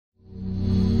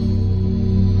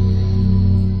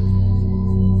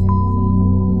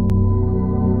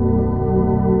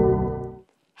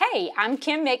I'm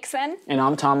Kim Mixon. And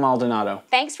I'm Tom Maldonado.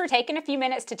 Thanks for taking a few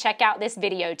minutes to check out this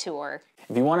video tour.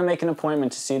 If you want to make an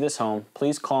appointment to see this home,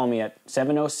 please call me at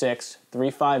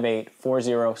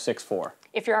 706-358-4064.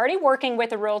 If you're already working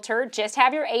with a realtor, just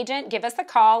have your agent give us a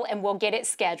call and we'll get it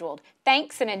scheduled.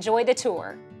 Thanks and enjoy the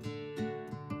tour.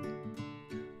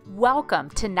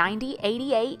 Welcome to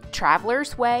 9088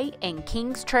 Travelers Way in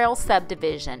Kings Trail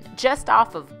subdivision, just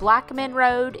off of Blackman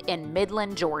Road in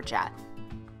Midland, Georgia.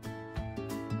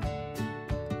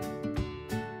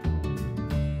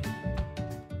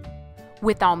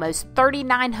 With almost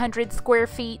 3,900 square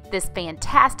feet, this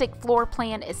fantastic floor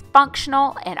plan is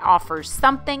functional and offers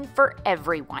something for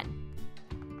everyone.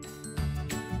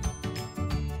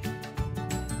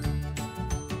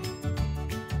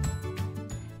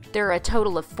 There are a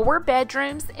total of 4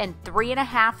 bedrooms and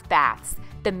 3.5 baths.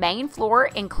 The main floor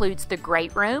includes the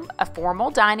great room, a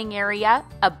formal dining area,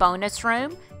 a bonus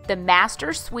room, the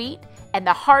master suite, and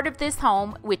the heart of this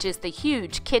home, which is the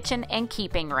huge kitchen and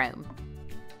keeping room.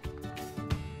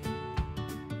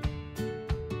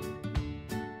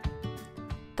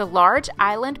 The large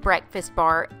island breakfast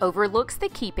bar overlooks the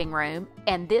keeping room,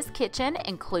 and this kitchen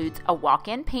includes a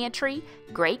walk-in pantry,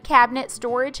 great cabinet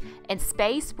storage, and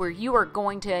space where you are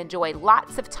going to enjoy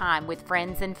lots of time with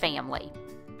friends and family.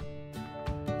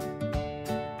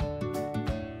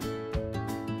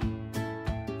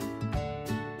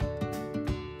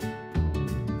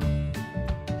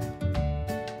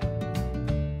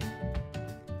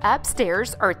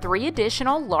 Upstairs are 3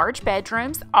 additional large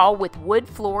bedrooms, all with wood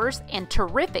floors and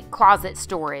terrific closet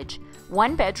storage.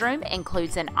 One bedroom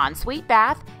includes an ensuite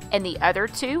bath, and the other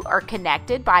 2 are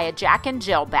connected by a Jack and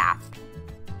Jill bath.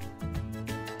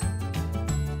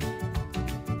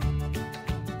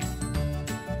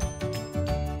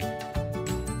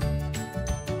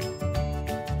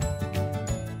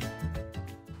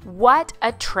 What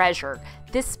a treasure!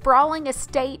 This sprawling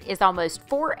estate is almost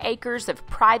 4 acres of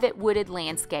private wooded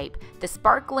landscape. The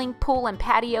sparkling pool and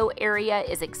patio area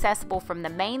is accessible from the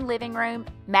main living room,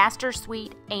 master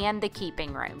suite, and the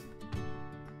keeping room.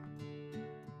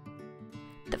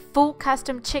 The full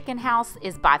custom chicken house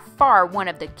is by far one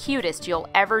of the cutest you'll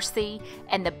ever see,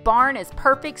 and the barn is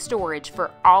perfect storage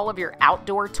for all of your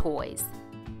outdoor toys.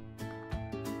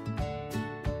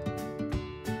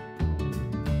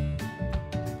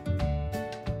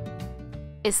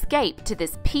 Escape to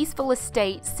this peaceful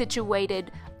estate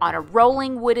situated on a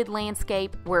rolling wooded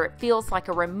landscape where it feels like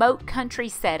a remote country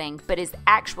setting, but is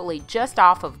actually just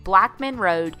off of Blackman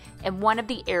Road in one of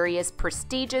the area's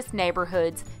prestigious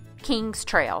neighborhoods, Kings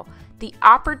Trail. The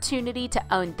opportunity to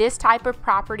own this type of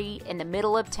property in the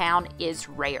middle of town is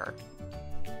rare.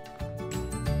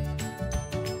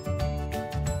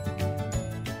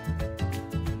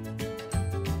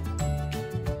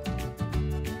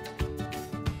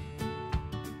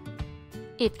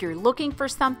 If you're looking for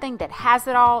something that has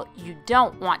it all, you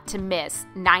don't want to miss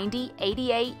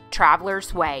 9088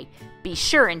 Travelers Way. Be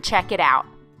sure and check it out.